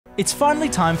It's finally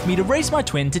time for me to race my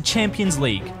twin to Champions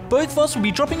League. Both of us will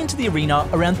be dropping into the arena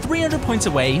around 300 points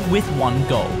away with one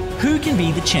goal. Who can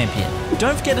be the champion?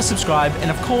 Don't forget to subscribe,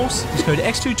 and of course, use code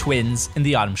X2Twins in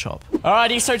the item shop.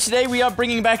 Alrighty, so today we are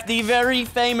bringing back the very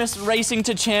famous Racing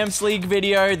to Champs League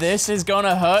video. This is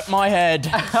gonna hurt my head.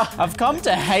 I've come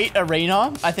to hate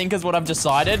Arena, I think is what I've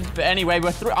decided. But anyway,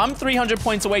 I'm 300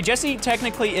 points away. Jesse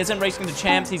technically isn't Racing to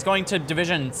Champs. He's going to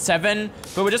Division 7,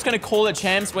 but we're just gonna call it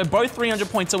Champs. We're both 300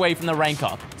 points away from the rank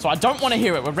up. So I don't want to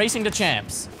hear it. We're Racing to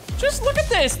Champs. Just look at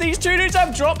this. These two dudes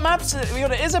have drop maps. We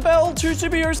got an Isabel, 2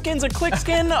 superhero skins, a click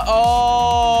skin.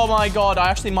 Oh my god, I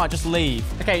actually might just leave.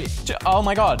 Okay, oh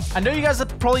my god. I know you guys are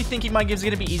probably thinking my game's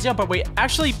gonna be easier, but we're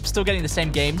actually still getting the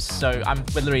same games, so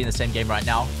we're literally in the same game right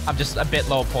now. I'm just a bit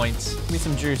lower points. Give me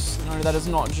some juice. No, that is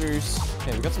not juice.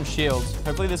 Okay, we got some shields.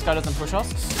 Hopefully this guy doesn't push us.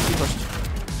 He pushed.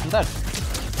 I'm dead.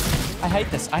 I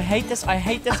hate this. I hate this. I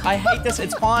hate this. I hate this.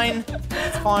 It's fine.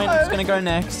 It's fine. I'm just gonna go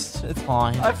next. It's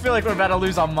fine. I feel like we're about to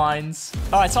lose our minds.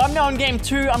 All right, so I'm now in game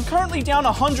 2. I'm currently down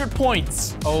 100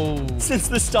 points. Oh. Since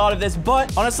the start of this,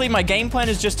 but honestly, my game plan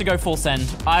is just to go full send.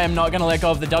 I am not gonna let go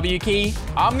of the W key.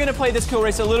 I'm gonna play this kill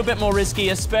race a little bit more risky,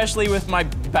 especially with my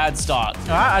bad start. All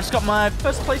right, I just got my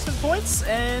first placement points,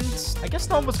 and I guess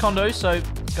no one was condo, so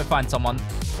let's go find someone.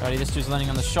 Alrighty, this dude's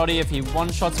landing on the shoddy. If he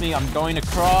one-shots me, I'm going to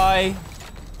cry.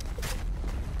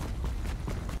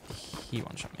 He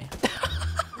one-shot me.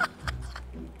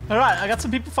 All right, I got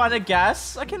some people finding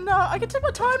gas. I can take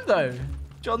my time though.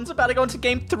 John's about to go into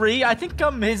game 3. I think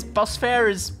his bus fare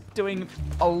is doing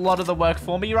a lot of the work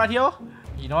for me right here.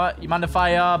 You know what? You mind if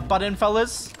I butt in,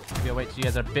 fellas? Maybe I'll wait till you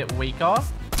guys are a bit weaker.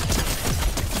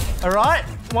 All right,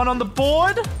 one on the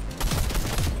board.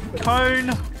 Cone.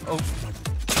 Oh.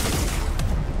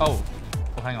 Oh,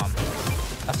 hang on.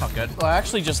 That's not good. Well, I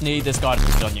actually just need this guy to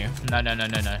push on you. No.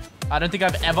 I don't think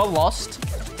I've ever lost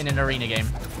in an arena game.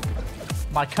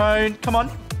 My cone, come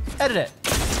on, edit it.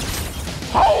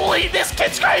 Holy, this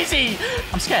kid's crazy!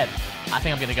 I'm scared. I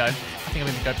think I'm gonna go. I think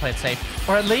I'm gonna go play it safe.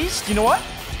 Or at least, you know what?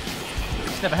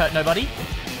 It's never hurt nobody.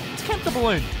 Let's camp the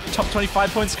balloon. Top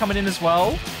 25 points coming in as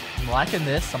well. I'm liking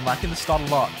this. I'm liking the start a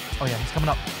lot. Oh yeah, he's coming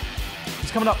up.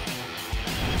 He's coming up.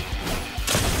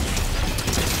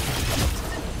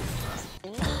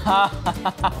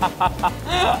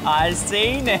 I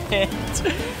seen it.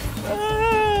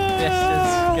 This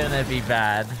is gonna be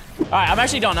bad. All right, I'm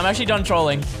actually done. I'm actually done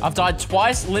trolling. I've died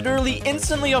twice, literally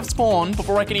instantly off spawn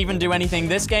before I can even do anything.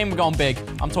 This game, we're going big.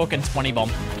 I'm talking 20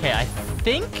 bomb. Okay, I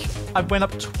think I went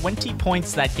up 20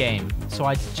 points that game. So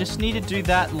I just need to do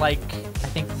that like, I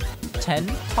think 10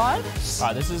 times? All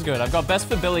right, this is good. I've got best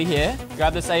for Billy here.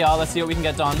 Grab this AR. Let's see what we can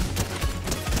get done.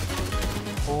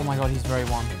 Oh my god, he's very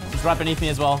one. He's right beneath me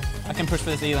as well. I can push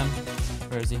for this Elim.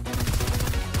 Where is he?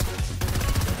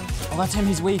 Oh, that's him.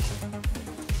 He's weak.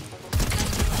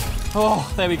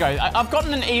 Oh, there we go. I've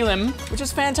gotten an Elim, which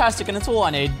is fantastic, and it's all I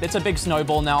need. It's a big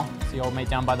snowball now. See old mate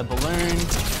down by the balloon.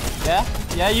 Yeah?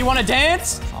 Yeah, you want to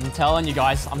dance? I'm telling you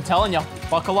guys. I'm telling you.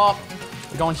 Buckle up.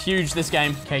 We're going huge this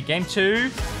game. Okay, game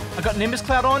 2. I got Nimbus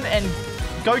Cloud on, and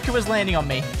Goku is landing on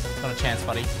me. Not a chance,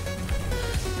 buddy.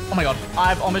 Oh my god.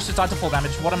 I've almost just died to full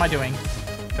damage. What am I doing?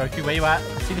 Goku, where you at?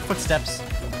 I see the footsteps.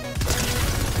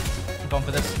 I'm going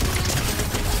for this.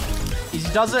 Easy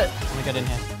does it. Let me get in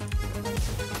here.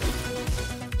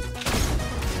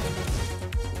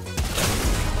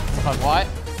 White.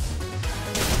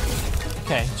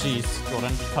 Okay, jeez,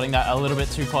 Jordan, cutting that a little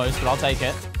bit too close, but I'll take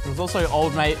it. There's also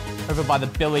old mate over by the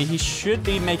Billy. He should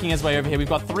be making his way over here. We've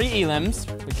got 3 Elims.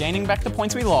 We're gaining back the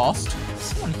points we lost.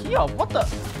 Someone here. What the?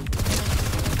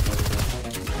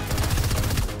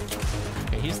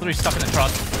 Okay, he's literally stuck in the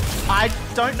truck. I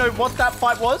don't know what that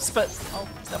fight was, but I'll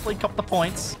definitely cop the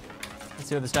points. Let's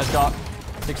see what this guy's got.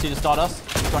 60 to start us.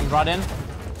 Going right in.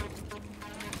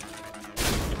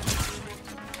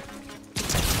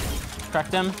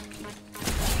 Cracked him.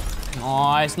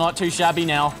 Nice, not too shabby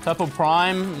now. Purple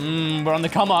Prime, we're on the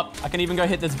come up. I can even go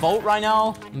hit this Vault right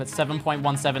now. I'm at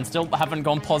 7.17. Still haven't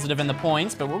gone positive in the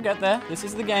points, but we'll get there. This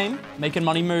is the game. Making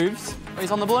money moves. Oh,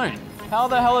 he's on the balloon. How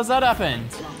the hell has that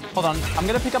happened? Hold on, I'm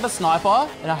gonna pick up a sniper,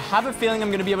 and I have a feeling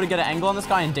I'm gonna be able to get an angle on this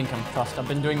guy and dink him. Trust, I've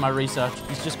been doing my research.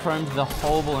 He's just chromed the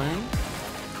whole balloon.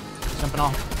 He's jumping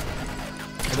off.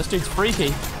 Oh, this dude's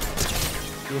freaky.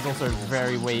 He is also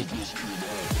very weak.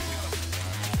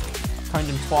 Coned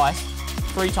him twice,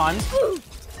 3 times.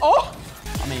 Oh!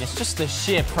 I mean, it's just the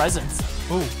sheer presence.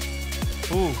 Ooh.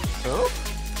 Ooh.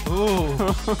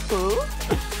 Ooh.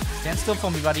 Stand still for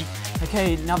me, buddy.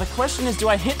 Okay, now the question is, do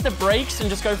I hit the brakes and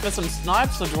just go for some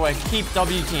snipes, or do I keep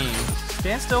W team?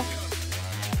 Stand still.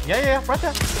 Yeah, right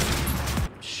there.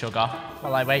 Sugar.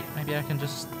 While I wait, maybe I can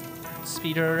just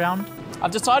speed her around.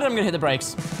 I've decided I'm gonna hit the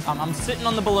brakes. I'm sitting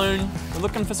on the balloon. We're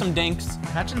looking for some dinks.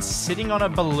 Imagine sitting on a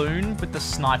balloon with the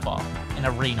sniper in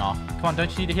arena. Come on,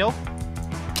 don't you need to heal?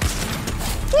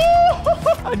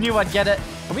 I knew I'd get it.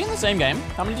 Are we in the same game?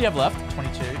 How many do you have left?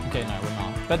 22. Okay, no, we're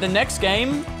not. But the next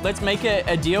game, let's make it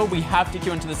a deal. We have to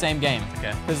queue into the same game.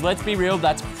 Okay. Because let's be real,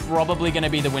 that's probably gonna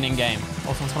be the winning game.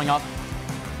 Oh, someone's coming up.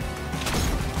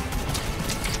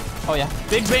 Oh yeah,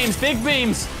 big beams, big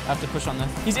beams. I have to push on this.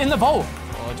 He's in the vault.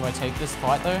 Oh, do I take this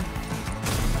fight though?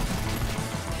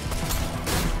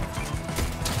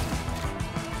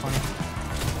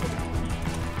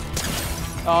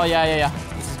 Oh yeah.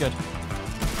 This is good.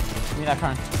 Give me that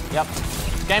cone. Yep.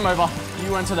 Game over.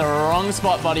 You went to the wrong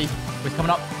spot, buddy. We're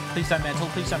coming up. Please don't mantle,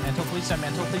 please don't mantle, please don't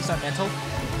mantle, please don't mantle.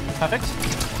 Perfect.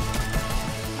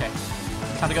 Okay.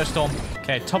 Time to go storm.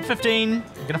 Okay, top 15.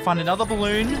 We're gonna find another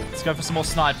balloon. Let's go for some more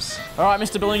snipes. All right,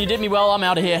 Mr. Balloon, you did me well. I'm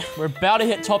out of here. We're about to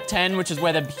hit top 10, which is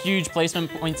where the huge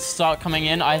placement points start coming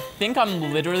in. I think I'm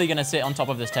literally gonna sit on top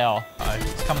of this tower. Uh-oh,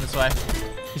 he's coming this way.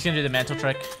 He's gonna do the mantle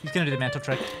trick. He's gonna do the mantle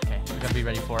trick. Okay, we gotta be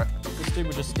ready for it. This dude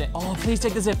would just oh, please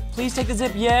take the zip. Please take the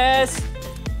zip. Yes.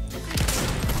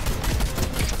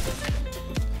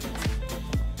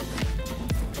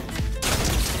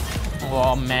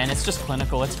 Oh man, it's just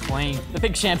clinical, it's clean. The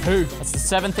big shampoo. That's the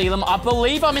 7th Elam. I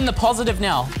believe I'm in the positive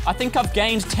now. I think I've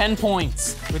gained 10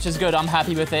 points, which is good. I'm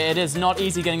happy with it. It is not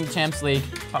easy getting the Champs League.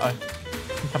 Uh-oh.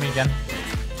 I'm coming again.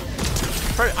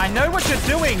 Bro, I know what you're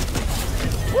doing.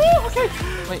 Woo, okay.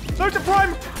 Wait. No to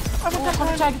prime. I want that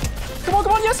prime. Tag. Come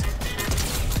on, yes.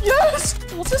 Yes.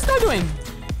 What's this guy doing?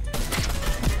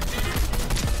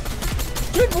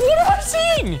 Dude, what am I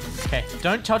seeing? Okay,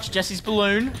 don't touch Jesse's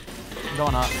balloon. I'm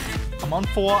going up. I'm on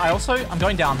 4. I'm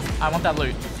going down. I want that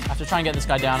loot. I have to try and get this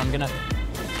guy down. I'm gonna...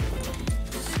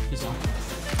 He's on.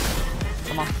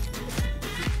 Come on.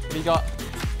 What do you got?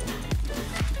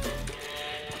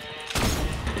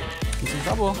 He's in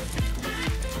trouble.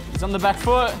 He's on the back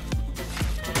foot.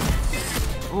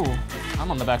 Ooh,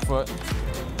 I'm on the back foot.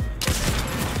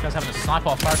 This guy's having a snipe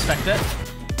off. I respect it.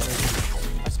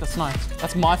 I just got sniped.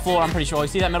 That's my floor, I'm pretty sure. You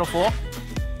see that metal floor?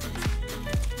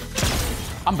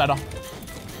 I'm better.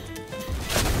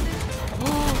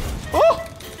 Oh!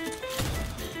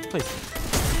 Please.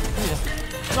 Give me this.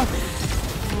 No.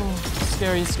 Oh,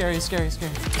 scary. This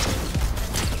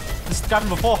is the guy from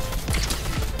before.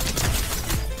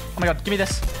 Oh my god, give me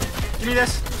this. Give me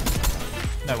this.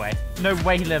 No way. No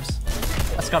way he lives.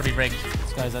 That's gotta be rigged.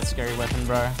 This guy's that scary weapon,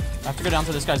 bro. I have to go down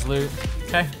to this guy's loot.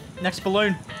 Okay, next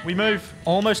balloon. We move.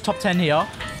 Almost top 10 here.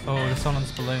 Oh, there's someone on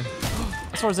this balloon.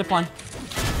 I saw a zipline.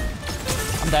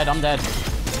 I'm dead.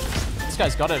 This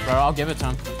guy's got it, bro. I'll give it to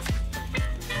him.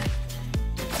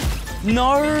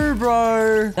 No,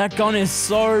 bro. That gun is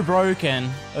so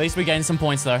broken. At least we gained some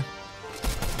points, though.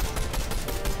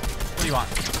 What do you want?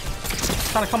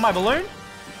 Trying to come my balloon?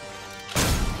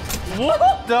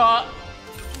 What the?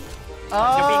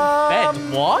 You're being fed.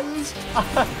 What?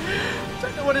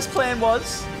 Don't know what his plan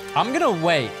was. I'm gonna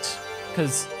wait,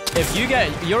 because if you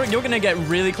get, you're gonna get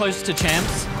really close to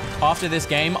champs after this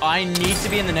game. I need to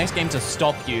be in the next game to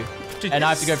stop you. Dude, and I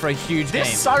have to go for a huge game.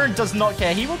 This Siren does not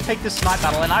care. He will take this snipe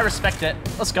battle, and I respect it.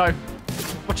 Let's go.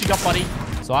 What you got, buddy?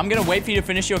 So I'm gonna wait for you to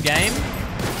finish your game,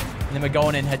 and then we're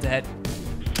going in head to head.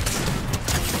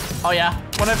 Oh yeah,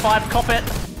 105, cop it.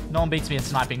 No one beats me in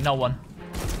sniping, no one.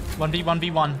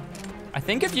 1v1v1. I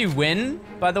think if you win,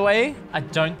 by the way, I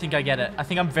don't think I get it. I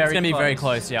think I'm very close. It's gonna be very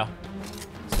close, yeah.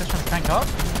 Is this trying to crank up?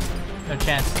 No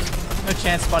chance. No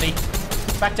chance, buddy.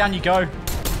 Back down you go.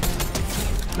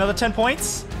 Another 10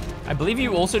 points. I believe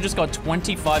you also just got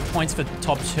 25 points for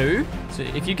top 2. So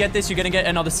if you get this, you're gonna get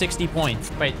another 60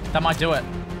 points. Wait, that might do it.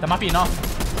 That might be enough.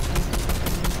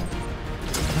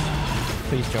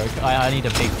 Please choke. I need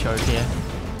a big choke here.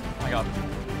 Oh my god.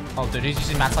 Oh dude, he's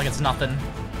using mats like it's nothing.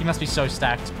 He must be so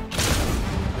stacked.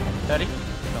 30?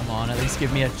 Come on, at least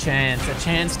give me a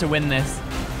chance to win this.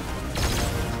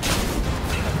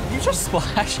 You just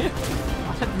splash it.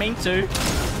 I didn't mean to.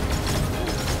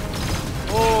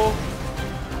 Oh.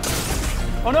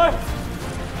 Oh no.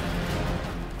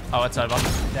 Oh, it's over.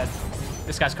 Dead.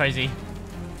 This guy's crazy.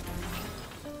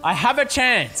 I have a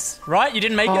chance, right? You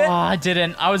didn't make it? Oh, I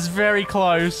didn't. I was very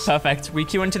close. Perfect. We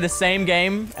queue into the same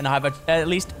game, and I have at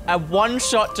least a one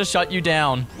shot to shut you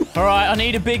down. All right, I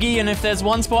need a biggie, and if there's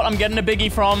one spot I'm getting a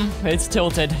biggie from, it's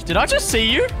tilted. Did I just see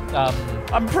you?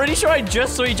 I'm pretty sure I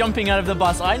just saw you jumping out of the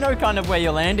bus. I know kind of where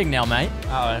you're landing now, mate.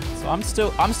 Uh-oh.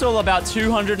 So I'm still about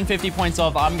 250 points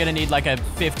off. I'm gonna need like a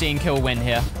 15 kill win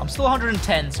here. I'm still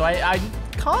 110, so I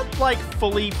can't like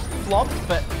fully flop,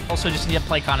 but also just need to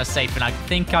play kind of safe, and I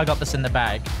think I got this in the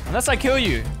bag. Unless I kill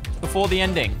you before the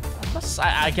ending.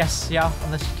 I guess, yeah,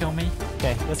 unless you kill me.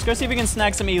 Okay, let's go see if we can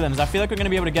snag some elims. I feel like we're going to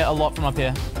be able to get a lot from up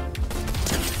here.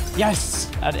 Yes!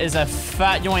 That is a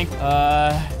fat yoink.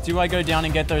 Do I go down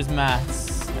and get those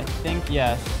mats? I think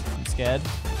yes. I'm scared.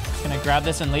 Just going to grab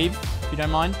this and leave, if you don't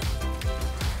mind.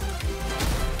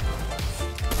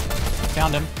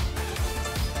 Found him.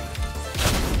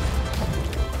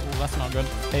 Ooh, that's not good.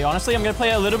 Hey, honestly, I'm going to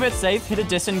play it a little bit safe. Hit a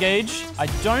disengage. I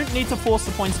don't need to force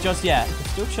the points just yet.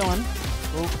 We're still chilling.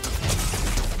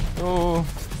 Oh.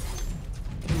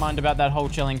 Never mind about that whole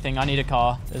chilling thing. I need a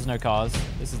car. There's no cars.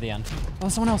 This is the end. Oh,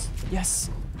 someone else. Yes.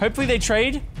 Hopefully they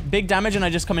trade. Big damage and I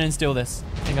just come in and steal this.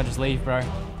 I think I'll just leave, bro.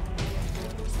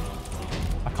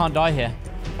 I can't die here.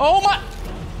 Oh my...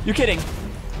 You're kidding.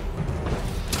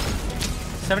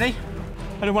 70?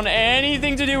 I don't want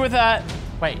anything to do with that.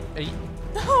 Wait, are you...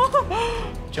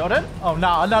 Jordan? Oh, no.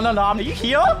 Are you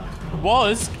here?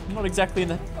 Was. I'm not exactly in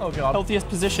the healthiest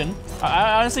position.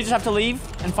 I honestly just have to leave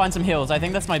and find some heals. I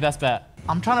think that's my best bet.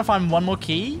 I'm trying to find one more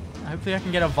key. Hopefully I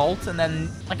can get a vault and then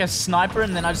like a sniper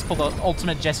and then I just pull the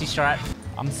ultimate Jesse strat.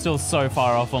 I'm still so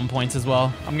far off on points as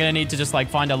well. I'm gonna need to just like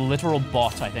find a literal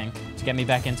bot, I think, to get me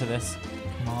back into this.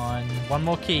 Come on, one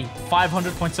more key.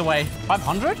 500 points away.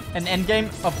 500? An endgame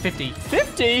of 50.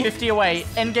 50? 50 away.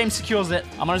 Endgame secures it.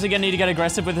 I'm honestly gonna need to get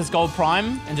aggressive with this gold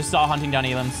prime and just start hunting down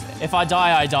elims. If I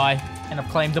die, I die. And I've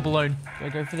claimed the balloon. Do I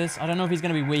go for this? I don't know if he's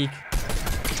gonna be weak.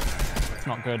 It's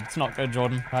not good. It's not good,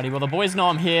 Jordan. Alrighty, well, the boys know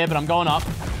I'm here, but I'm going up.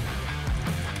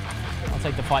 I'll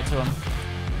take the fight to him.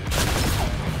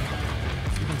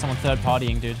 Even someone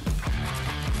third-partying, dude.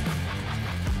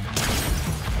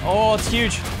 Oh, it's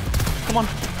huge. Come on.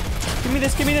 Give me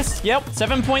this, give me this. Yep,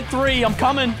 7.3. I'm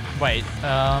coming. Wait,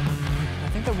 I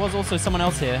think there was also someone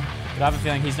else here. But I have a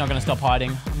feeling he's not going to stop hiding.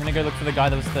 I'm going to go look for the guy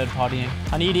that was third-partying.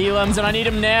 I need elims, and I need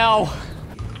him now.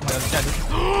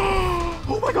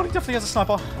 Oh my god, he definitely has a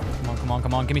sniper.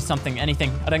 Come on. Give me something,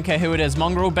 anything. I don't care who it is.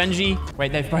 Mongrel, Benji.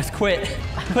 Wait, they've both quit.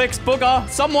 Clicks, Booger,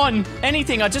 someone,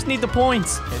 anything. I just need the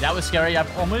points. Okay, that was scary.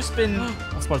 I've almost been...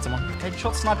 I spotted someone.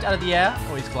 Headshot sniped out of the air.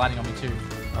 Oh, he's gliding on me too.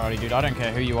 Alrighty, dude. I don't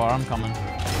care who you are. I'm coming.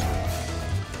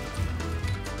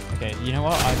 Okay, you know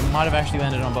what? I might have actually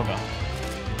landed on Booger.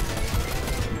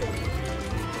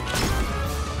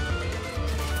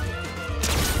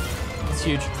 It's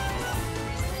huge.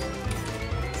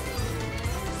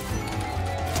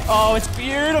 Oh, it's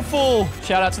beautiful.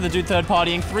 Shout out to the dude third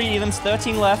partying. 3 elims,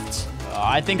 13 left.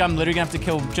 I think I'm literally gonna have to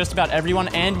kill just about everyone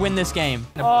and win this game.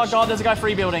 Oh god, there's a guy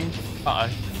free building. Uh-oh.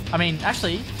 I mean,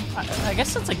 actually, I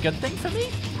guess that's a good thing for me.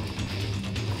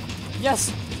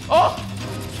 Yes. Oh!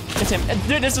 It's him.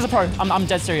 Dude, this is a pro. I'm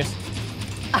dead serious.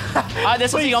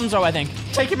 This is the Omzo, I think.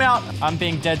 Take him out. I'm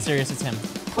being dead serious. It's him.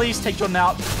 Please take Jordan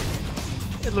out.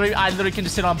 I literally can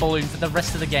just sit on a balloon for the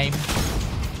rest of the game.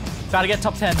 About to get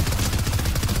top 10.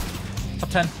 Top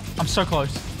 10. I'm so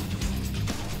close.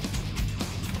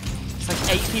 It's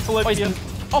like 8 people over here.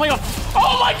 Oh my god.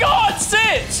 Oh my god,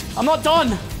 sit! I'm not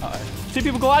done. Uh-oh. 2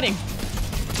 people gliding.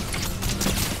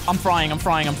 I'm frying.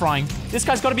 This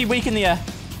guy's got to be weak in the air.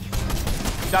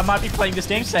 I might be playing this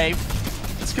game safe.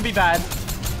 This could be bad.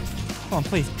 Come on,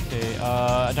 please. Okay,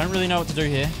 I don't really know what to do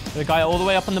here. There's a guy all the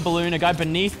way up on the balloon, a guy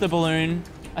beneath the balloon.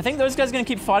 I think those guys are going to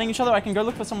keep fighting each other. I can go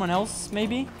look for someone else,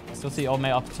 maybe. Still see old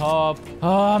mate up top.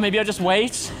 Maybe I just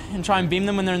wait and try and beam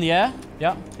them when they're in the air.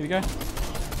 Yeah, here we go.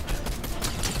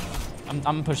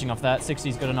 I'm pushing off that.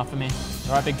 60's good enough for me.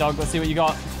 All right, big dog, let's see what you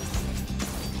got.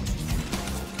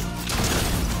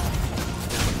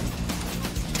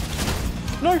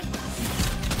 No!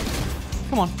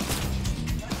 Come on.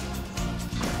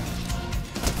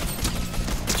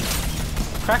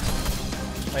 Cracked.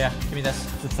 Oh yeah, give me this.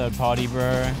 It's a third party,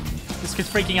 bro. This kid's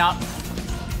freaking out.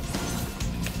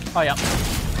 Oh yeah.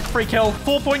 Free kill.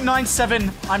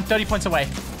 4.97. I'm 30 points away.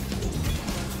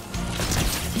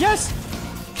 Yes!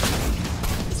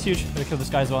 It's huge. Gotta kill this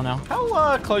guy as well now.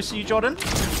 How close are you, Jordan?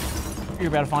 You're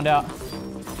about to find out.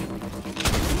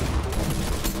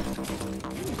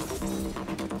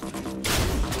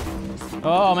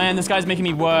 Oh man, this guy's making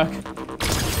me work.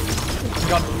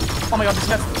 Oh my god, this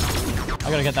guy's... I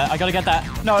gotta get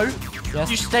that. No.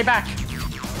 Yes. You stay back.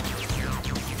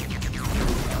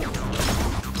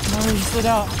 No, he slid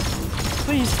out.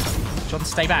 Please. Jordan,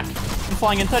 stay back. I'm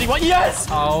flying in 31. Yes!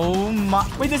 Oh my...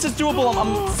 Wait, this is doable.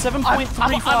 I'm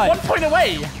 7.35. I'm 1 point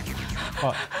away.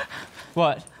 What?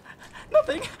 What?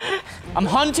 Nothing. I'm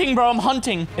hunting, bro. I'm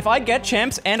hunting. If I get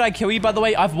champs and I kill you, by the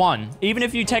way, I've won. Even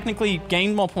if you technically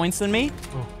gained more points than me.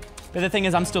 Oh. But the thing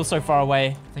is, I'm still so far away.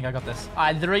 I think I got this.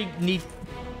 I literally need...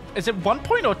 Is it 1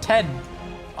 point or 10?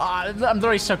 I'm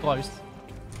literally so close.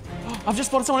 I've just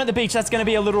spotted someone at the beach. That's going to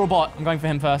be a literal bot. I'm going for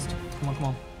him first. Come on, come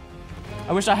on.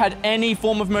 I wish I had any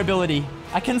form of mobility.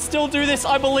 I can still do this,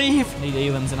 I believe. I need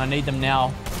elims, and I need them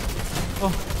now.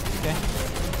 Oh, okay.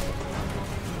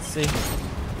 Let's see.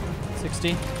 60.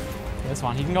 Yeah, that's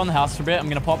fine. He can go in the house for a bit. I'm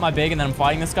going to pop my big, and then I'm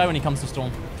fighting this guy when he comes to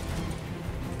storm.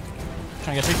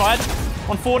 Trying to get pre-fired.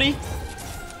 140.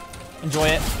 Enjoy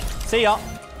it. See ya.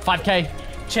 5K.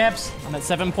 Champs. I'm at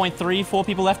 7.3. 4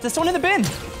 people left. There's someone in the bin.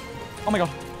 Oh my god.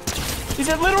 He's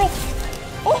at literal.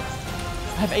 Oh.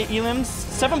 I have 8 elims.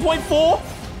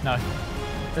 7.4. No.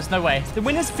 There's no way. The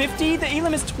win is 50. The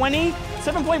elim is 20.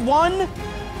 7.1.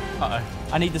 Uh-oh.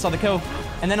 I need this other kill.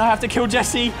 And then I have to kill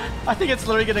Jesse. I think it's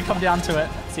literally going to come down to it.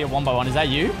 See it one by one. Is that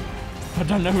you? I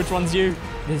don't know which one's you.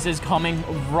 This is coming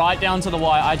right down to the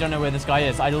wire. I don't know where this guy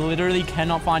is. I literally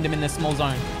cannot find him in this small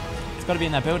zone. He's got to be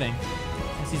in that building.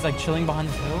 He's like chilling behind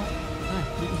this hill. No,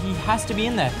 he has to be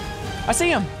in there. I see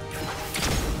him.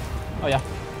 Oh yeah.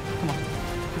 Come on.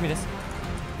 Give me this.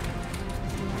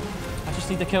 I just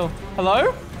need the kill.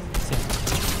 Hello? See.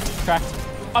 Cracked.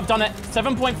 I've done it.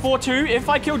 7.42. If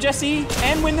I kill Jesse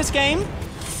and win this game,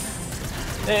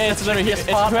 it's literally here.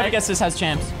 Whoever gets this has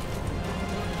champs.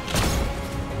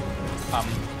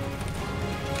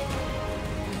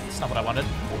 It's not what I wanted.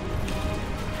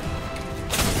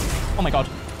 Oh my god.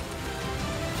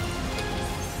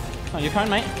 Oh, you're cone,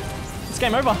 mate. It's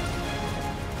game over.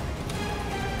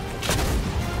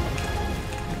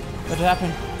 Let it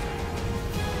happen.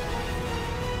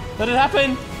 Let it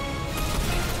happen.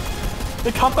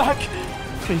 The comeback.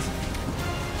 Please.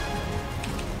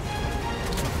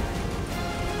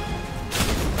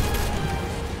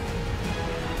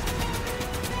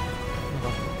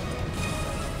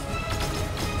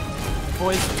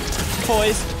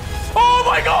 Boys. Oh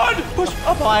my god! Push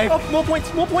up, 5. Up, more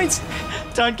points, more points.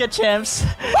 Don't get champs.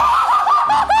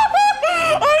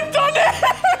 I've done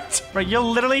it! Bro, you're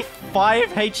literally 5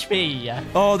 HP.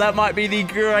 Oh, that might be the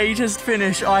greatest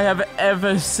finish I have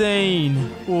ever seen.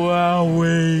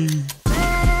 Wowee.